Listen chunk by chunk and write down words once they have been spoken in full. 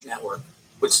Network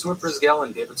with Stuart Brisgel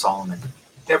and David Solomon.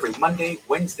 Every Monday,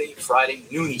 Wednesday, Friday,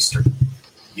 noon Eastern.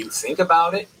 You think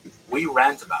about it, we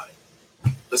rant about it.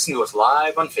 Listen to us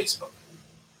live on Facebook.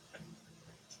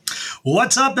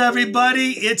 What's up,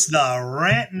 everybody? It's the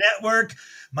Rant Network.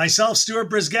 Myself,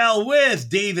 Stuart Brisgel, with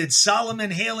David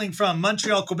Solomon, hailing from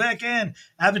Montreal, Quebec, and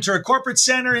Aventura Corporate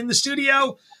Center in the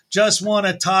studio. Just want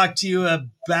to talk to you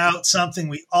about something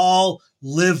we all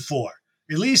live for.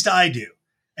 At least I do.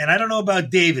 And I don't know about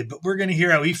David, but we're going to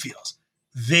hear how he feels.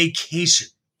 Vacation.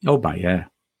 Oh, yeah.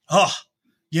 Oh,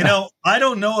 you know, I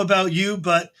don't know about you,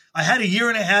 but I had a 1.5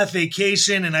 year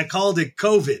vacation and I called it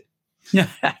COVID. Yeah,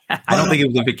 I don't think it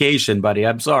was a vacation, buddy.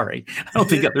 I'm sorry. I don't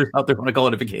think others out there want to call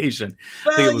it a vacation.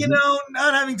 Well,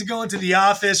 not having to go into the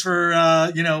office for,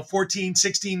 14,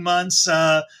 16 months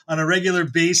on a regular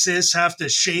basis, have to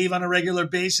shave on a regular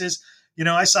basis. You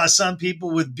know, I saw some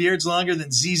people with beards longer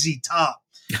than ZZ Top.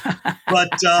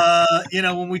 But,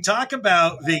 when we talk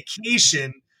about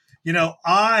vacation,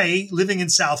 I, living in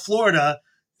South Florida,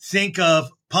 think of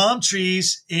palm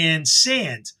trees and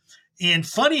sand. And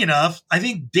funny enough, I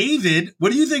think, David,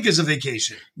 what do you think is a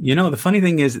vacation? You know, the funny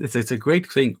thing is, it's a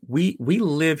great thing. We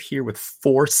live here with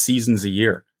 4 seasons a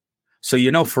year.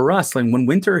 So, for us, like when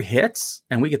winter hits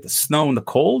and we get the snow and the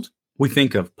cold, we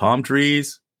think of palm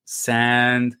trees,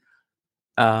 sand.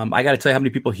 I got to tell you how many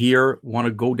people here want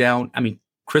to go down. I mean,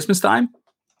 Christmas time,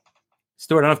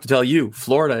 Stuart, I don't have to tell you,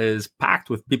 Florida is packed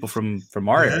with people from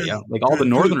our area. Like all the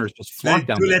Northerners just flock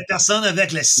down there.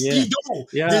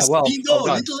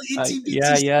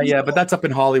 But that's up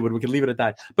in Hollywood. We can leave it at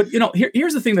that. But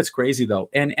here's the thing that's crazy though,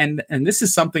 and this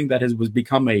is something that was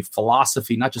become a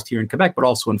philosophy, not just here in Quebec, but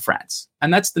also in France.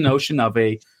 And that's the notion of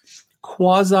a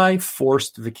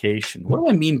quasi-forced vacation. What do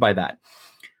I mean by that?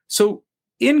 So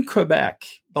in Quebec,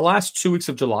 the last 2 weeks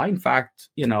of July, in fact,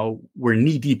 we're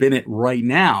knee deep in it right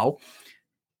now.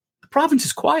 Province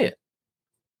is quiet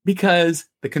because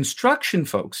the construction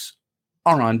folks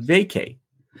are on vacay.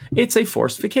 It's a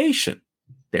forced vacation.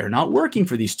 They're not working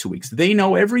for these 2 weeks. They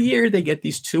know every year they get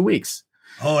these 2 weeks.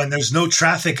 Oh, and there's no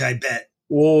traffic, I bet.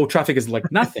 Oh, traffic is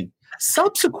like nothing.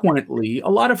 Subsequently, a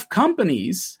lot of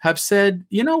companies have said,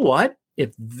 you know what?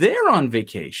 If they're on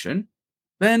vacation,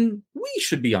 then we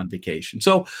should be on vacation.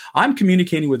 So I'm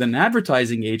communicating with an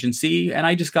advertising agency, and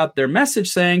I just got their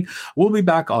message saying, we'll be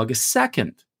back August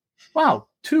 2nd. Wow,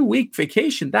 2-week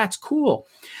vacation. That's cool.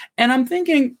 And I'm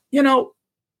thinking,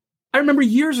 I remember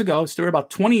years ago, Stuart, about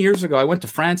 20 years ago, I went to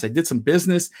France. I did some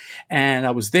business and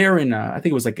I was there in, I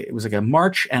think it was like a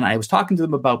March. And I was talking to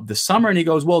them about the summer. And he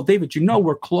goes, well, David,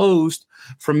 we're closed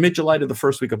from mid-July to the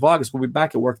first week of August. We'll be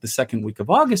back at work the second week of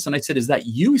August. And I said, is that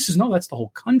you? He says, no, that's the whole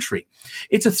country.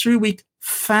 It's a 3-week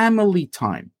family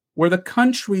time where the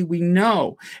country we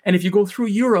know. And if you go through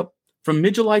Europe from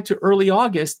mid-July to early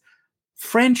August,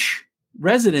 French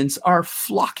residents are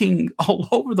flocking all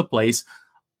over the place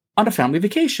on a family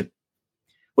vacation,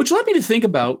 which led me to think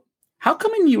about how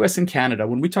come in the US and Canada,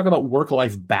 when we talk about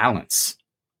work-life balance,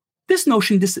 this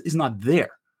is not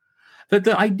there. That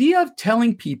the idea of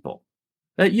telling people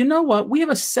that, we have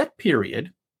a set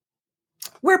period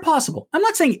where possible. I'm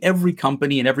not saying every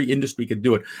company and every industry could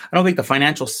do it. I don't think the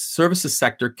financial services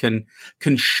sector can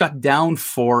shut down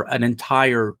for an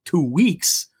entire 2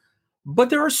 weeks.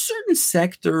 But there are certain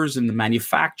sectors in the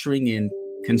manufacturing, in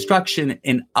construction,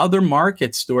 in other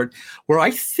markets, Stuart, where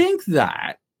I think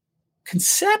that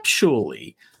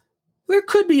conceptually there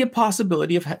could be a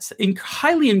possibility of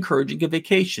highly encouraging a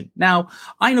vacation. Now,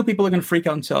 I know people are going to freak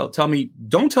out and tell me,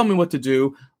 don't tell me what to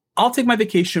do. I'll take my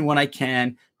vacation when I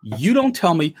can. You don't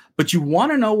tell me. But you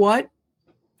want to know what?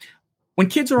 When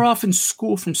kids are off from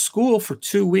school for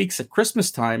 2 weeks at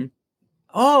Christmas time,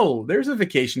 oh, there's a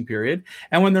vacation period.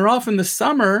 And when they're off in the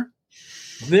summer,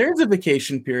 there's a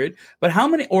vacation period. But how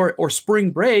many, or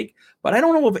spring break, but I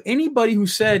don't know of anybody who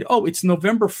said, oh, it's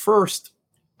November 1st.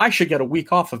 I should get a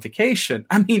week off of vacation.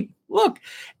 I mean, look,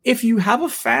 if you have a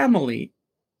family,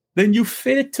 then you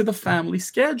fit it to the family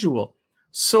schedule.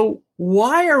 So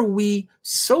why are we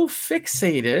so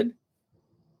fixated?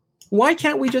 Why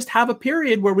can't we just have a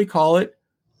period where we call it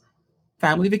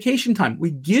family vacation time?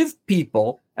 We give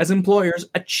people as employers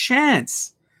a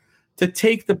chance to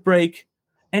take the break,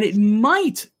 and it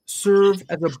might serve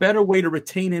as a better way to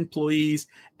retain employees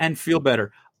and feel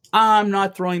better. I'm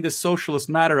not throwing this socialist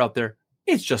matter out there.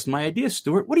 It's just my idea,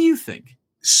 Stuart. What do you think?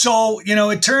 So,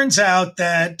 it turns out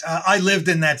that I lived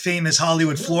in that famous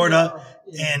Hollywood, Florida,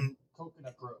 and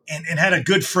had a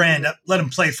good friend. Let him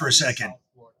play for a second.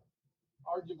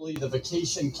 Arguably the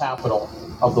vacation capital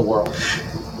of the world.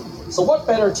 So what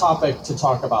better topic to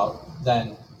talk about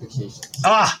than vacations?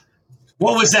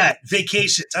 What was that?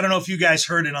 Vacations. I don't know if you guys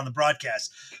heard it on the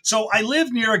broadcast. So I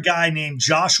live near a guy named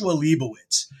Joshua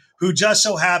Leibowitz, who just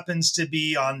so happens to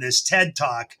be on this TED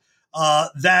Talk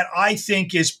that I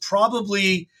think is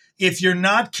probably, if you're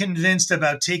not convinced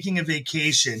about taking a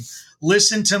vacation,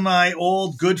 listen to my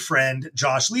old good friend,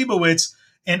 Josh Leibowitz,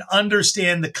 and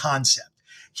understand the concept.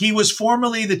 He was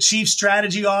formerly the chief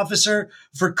strategy officer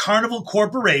for Carnival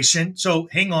Corporation. So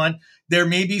hang on, there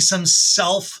may be some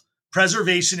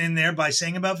self-preservation in there by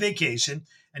saying about vacation.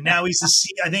 And now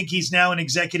I think he's now an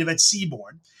executive at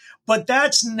Seabourn. But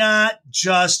that's not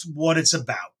just what it's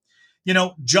about. You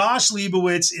know, Josh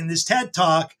Leibowitz in this TED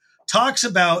Talk talks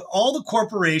about all the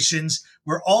corporations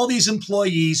where all these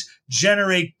employees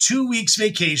generate 2 weeks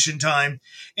vacation time,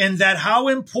 and that how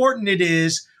important it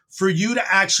is for you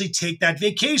to actually take that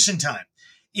vacation time.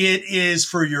 It is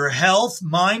for your health,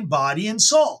 mind, body, and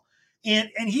soul. And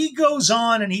he goes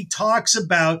on and he talks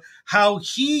about how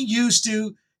he used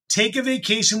to take a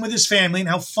vacation with his family and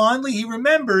how fondly he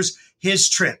remembers his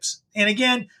trips. And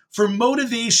again, for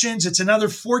motivations, it's another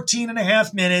 14 and a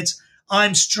half minutes.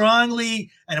 I'm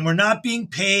strongly, and we're not being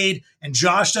paid, and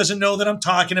Josh doesn't know that I'm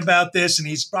talking about this, and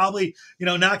he's probably,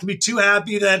 not going to be too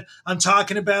happy that I'm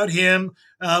talking about him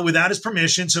without his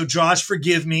permission. So Josh,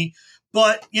 forgive me.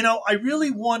 But, I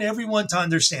really want everyone to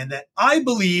understand that I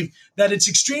believe that it's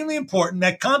extremely important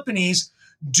that companies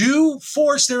do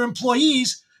force their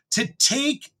employees to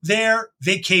take their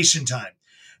vacation time.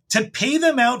 To pay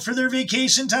them out for their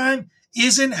vacation time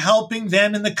isn't helping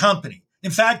them in the company.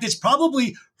 In fact, it's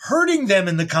probably hurting them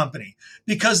in the company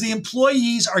because the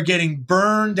employees are getting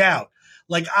burned out.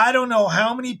 Like, I don't know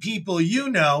how many people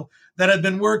that have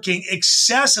been working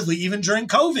excessively, even during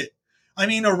COVID. I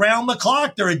mean, around the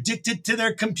clock, they're addicted to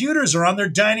their computers or on their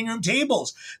dining room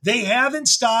tables. They haven't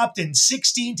stopped in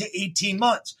 16 to 18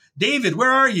 months. David,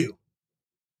 where are you?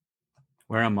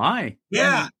 Where am I?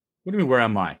 Yeah. What do you mean, where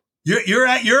am I? You're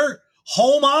at your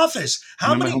home office. How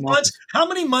I'm in my many home months? office. How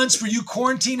many months were you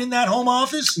quarantined in that home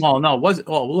office? Well, no,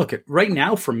 look, right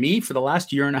now for me, for the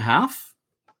last year and a half,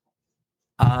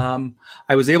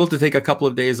 I was able to take a couple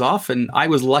of days off, and I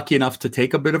was lucky enough to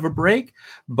take a bit of a break.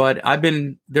 But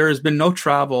there has been no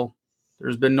travel.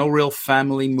 There's been no real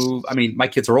family move. I mean, my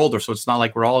kids are older, so it's not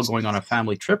like we're all going on a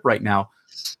family trip right now.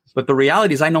 But the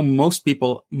reality is, I know most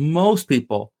people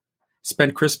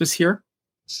spend Christmas here,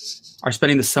 are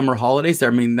spending the summer holidays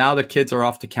there. I mean, now the kids are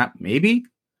off to camp, maybe.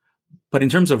 But in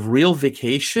terms of real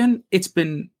vacation, it's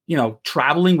been,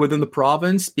 traveling within the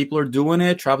province. People are doing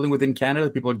it. Traveling within Canada,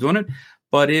 people are doing it.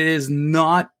 But it has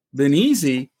not been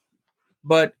easy.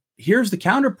 But here's the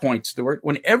counterpoint, Stuart.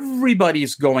 When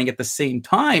everybody's going at the same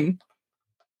time,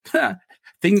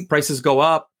 prices go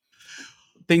up.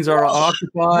 Things are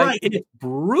occupied. Right. It's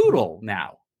brutal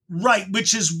now. Right,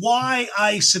 which is why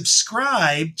I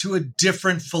subscribe to a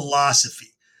different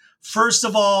philosophy. First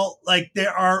of all,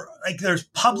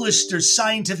 there's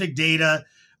scientific data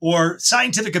or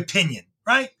scientific opinion,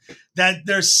 right? That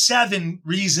there's 7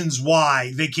 reasons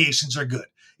why vacations are good.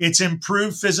 It's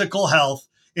improved physical health.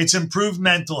 It's improved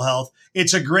mental health.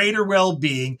 It's a greater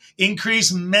well-being,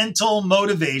 increased mental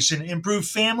motivation, improved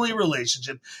family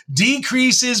relationship,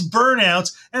 decreases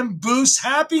burnouts, and boosts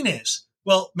happiness.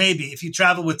 Well, maybe if you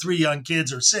travel with 3 young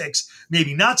kids or 6,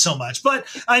 maybe not so much. But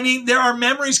I mean, there are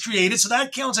memories created, so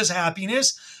that counts as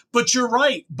happiness. But you're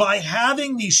right. By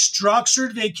having these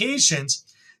structured vacations,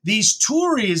 these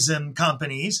tourism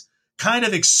companies kind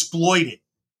of exploit it,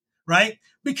 right?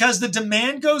 Because the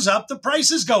demand goes up, the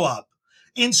prices go up.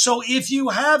 And so if you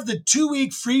have the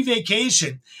 2-week free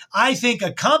vacation, I think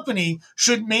a company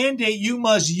should mandate you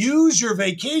must use your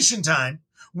vacation time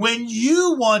when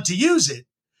you want to use it.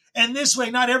 And this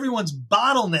way, not everyone's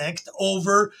bottlenecked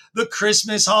over the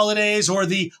Christmas holidays or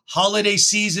the holiday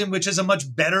season, which is a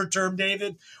much better term,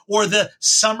 David, or the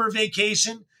summer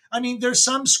vacation. I mean, there's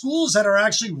some schools that are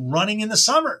actually running in the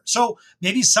summer. So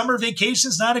maybe summer vacation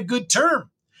is not a good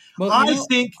term. Well,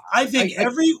 I think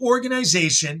every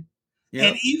organization,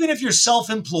 and even if you're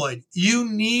self-employed,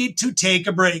 you need to take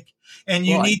a break. And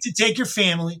you need to take your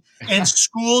family, and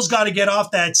school's got to get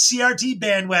off that CRT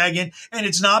bandwagon. And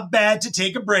it's not bad to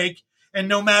take a break. And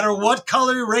no matter what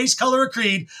color, race, color, or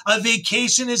creed, a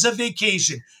vacation is a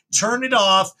vacation. Turn it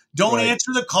off. Don't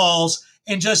answer the calls,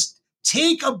 and just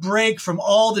take a break from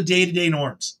all the day-to-day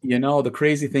norms. The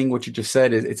crazy thing, what you just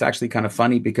said, is it's actually kind of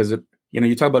funny because,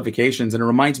 you talk about vacations, and it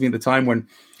reminds me of the time when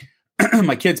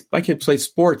my kids play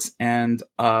sports, and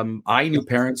I knew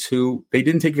parents who they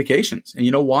didn't take vacations. And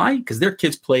you know why? Because their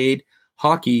kids played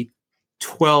hockey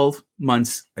 12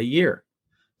 months a year.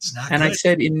 It's not And good. I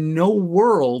said, in no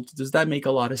world does that make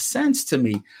a lot of sense to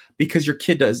me, because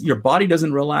your body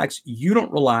doesn't relax. You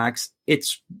don't relax.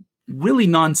 It's really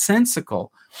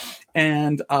nonsensical.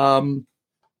 And,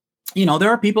 there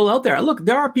are people out there. Look,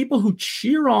 there are people who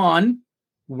cheer on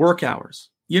work hours.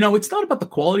 It's not about the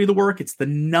quality of the work. It's the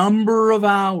number of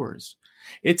hours.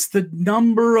 It's the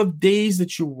number of days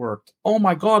that you worked. Oh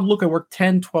my God, look, I worked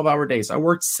 10, 12-hour days. I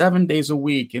worked 7 days a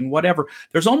week and whatever.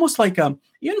 There's almost like,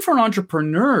 even for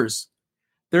entrepreneurs,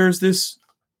 there's this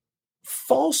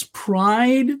false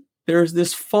pride. There's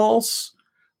this false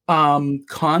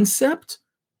concept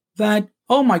that,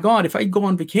 oh my God, if I go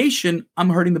on vacation, I'm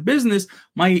hurting the business.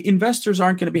 My investors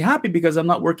aren't going to be happy because I'm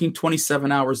not working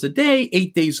 27 hours a day,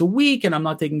 8 days a week, and I'm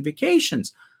not taking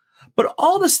vacations. But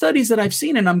all the studies that I've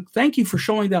seen, and thank you for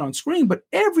showing that on screen, but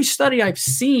every study I've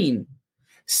seen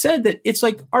said that it's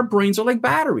like our brains are like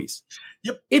batteries.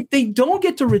 Yep. If they don't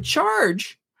get to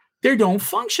recharge, they don't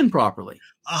function properly.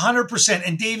 100%.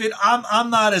 And David, I'm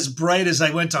not as bright as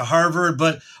I went to Harvard,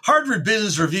 but Harvard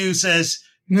Business Review says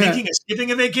thinking of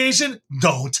skipping a vacation,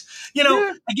 don't.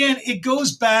 Again, it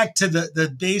goes back to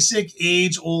the basic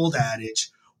age-old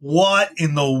adage. What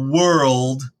in the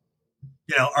world,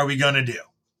 are we going to do?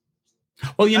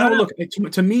 Well, look,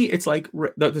 to me, it's like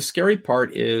the scary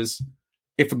part is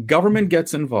if a government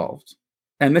gets involved,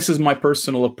 and this is my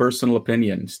personal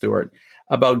opinion, Stuart,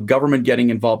 about government getting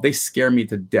involved. They scare me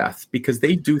to death because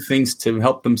they do things to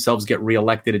help themselves get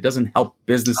reelected. It doesn't help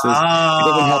businesses. It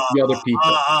doesn't help the other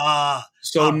people.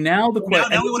 So now the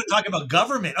question. Now we want to talk about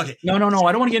government. Okay. No. I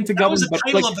don't want to get into government. That was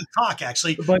the title of the talk,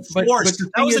 actually. Forced.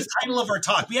 That was the title of our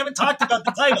talk. We haven't talked about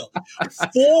the title.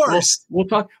 Forced. We'll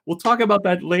talk about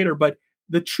that later. But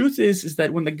the truth is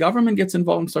that when the government gets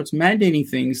involved and starts mandating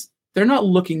things, they're not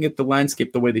looking at the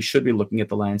landscape the way they should be looking at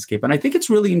the landscape. And I think it's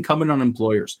really incumbent on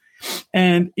employers.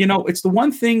 And, it's the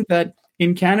one thing that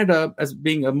in Canada, as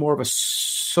being a more of a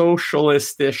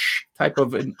socialist-ish type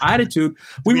of an attitude,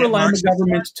 we rely on the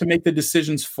government to make the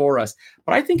decisions for us.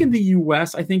 But I think in the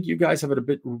U.S., I think you guys have it a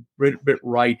bit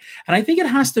right. And I think it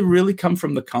has to really come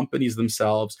from the companies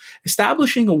themselves,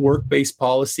 establishing a work-based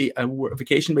policy, a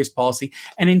vacation-based policy.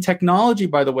 And in technology,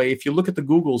 by the way, if you look at the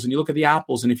Googles and you look at the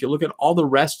Apples, and if you look at all the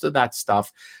rest of that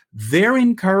stuff, they're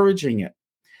encouraging it.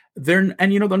 The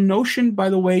notion,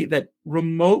 by the way, that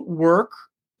remote work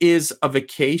is a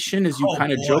vacation, as you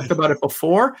kind of joked about it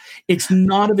before. It's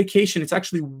not a vacation. It's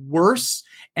actually worse.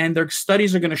 And their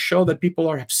studies are going to show that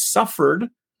people have suffered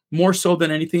more so than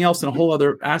anything else in a whole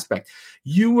other aspect.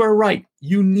 You are right.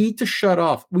 You need to shut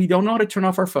off. We don't know how to turn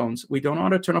off our phones. We don't know how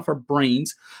to turn off our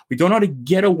brains. We don't know how to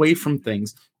get away from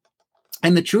things.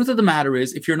 And the truth of the matter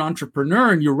is, if you're an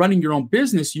entrepreneur and you're running your own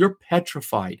business, you're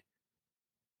petrified.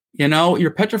 You're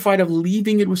petrified of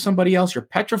leaving it with somebody else. You're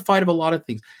petrified of a lot of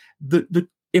things.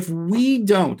 If we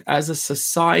don't, as a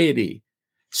society,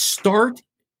 start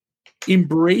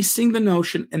embracing the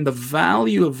notion and the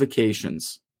value of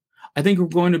vacations, I think we're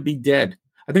going to be dead.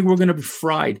 I think we're going to be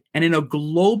fried. And in a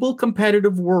global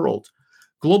competitive environment,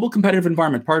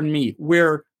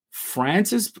 where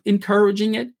France is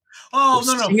encouraging it. Oh,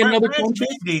 no. France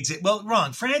mandates it. Well,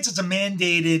 wrong. France is a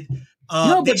mandated.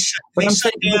 What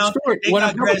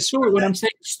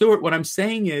I'm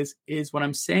saying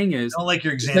is, don't like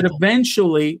your example. That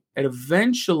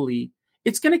eventually,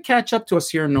 it's going to catch up to us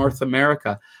here in North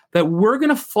America. That we're going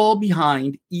to fall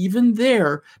behind even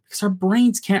there because our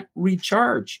brains can't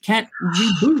recharge, can't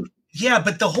reboot. Yeah,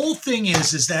 but the whole thing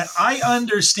is that I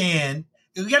understand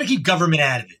we got to keep government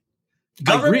out of it.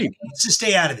 Government needs to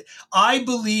stay out of it. I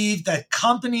believe that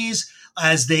companies,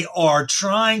 as they are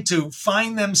trying to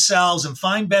find themselves and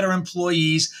find better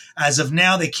employees, as of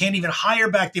now, they can't even hire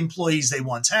back the employees they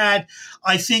once had.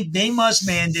 I think they must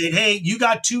mandate, hey, you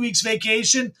got 2 weeks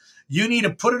vacation. You need to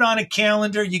put it on a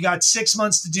calendar. You got 6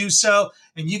 months to do so.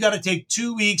 And you got to take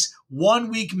 2 weeks, 1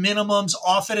 week minimums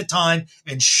off at a time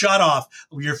and shut off.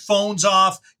 Your phone's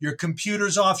off, your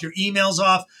computer's off, your email's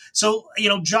off. So,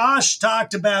 Josh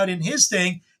talked about in his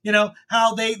thing,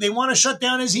 how they want to shut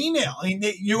down his email. I mean,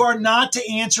 you are not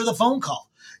to answer the phone call.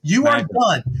 You are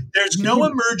done. There's no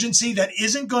emergency that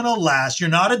isn't going to last. You're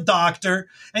not a doctor.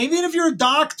 And even if you're a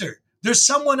doctor, there's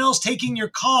someone else taking your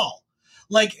call.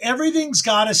 Like, everything's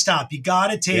got to stop. You got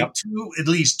to take at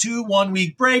least 2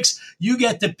 1-week breaks. You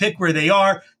get to pick where they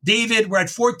are. David, we're at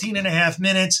 14 and a half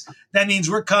minutes. That means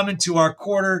we're coming to our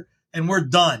quarter and we're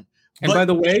done. And by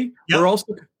the way, we're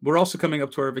also coming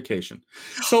up to our vacation.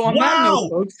 So on that note,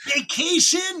 folks,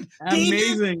 vacation,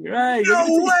 amazing, David? Right?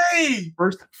 No way!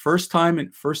 First time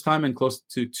in close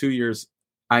to 2 years,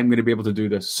 I'm going to be able to do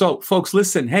this. So, folks,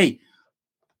 listen. Hey,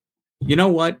 you know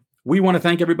what? We want to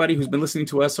thank everybody who's been listening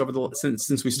to us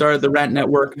since we started the Rant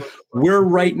Network. We're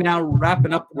right now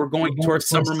wrapping up. We're going to our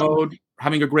summer mode,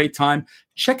 having a great time.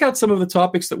 Check out some of the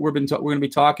topics that we're going to be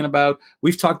talking about.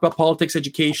 We've talked about politics,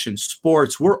 education,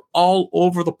 sports. We're all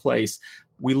over the place.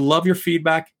 We love your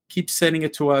feedback. Keep sending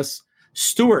it to us.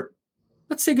 Stuart,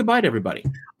 let's say goodbye to everybody.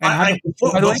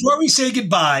 Before we say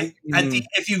goodbye,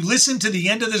 if you listen to the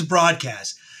end of this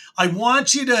broadcast, I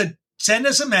want you to send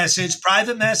us a message,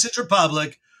 private message or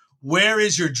public. Where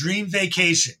is your dream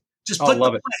vacation? Just put the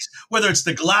place, whether it's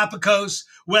the Galapagos,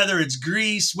 whether it's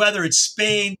Greece, whether it's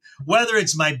Spain, whether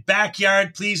it's my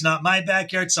backyard, please, not my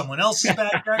backyard, someone else's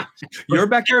backyard. Your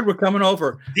backyard, we're coming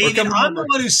over. David, I'm the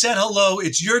one who said hello.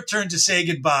 It's your turn to say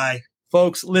goodbye.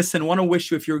 Folks, listen, want to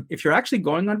wish you, if you're actually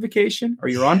going on vacation or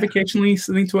you're on vacation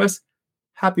listening to us,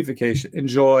 happy vacation.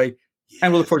 Enjoy.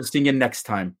 And we'll look forward to seeing you next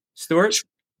time. Stuart?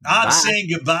 I'm saying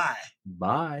goodbye.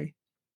 Bye.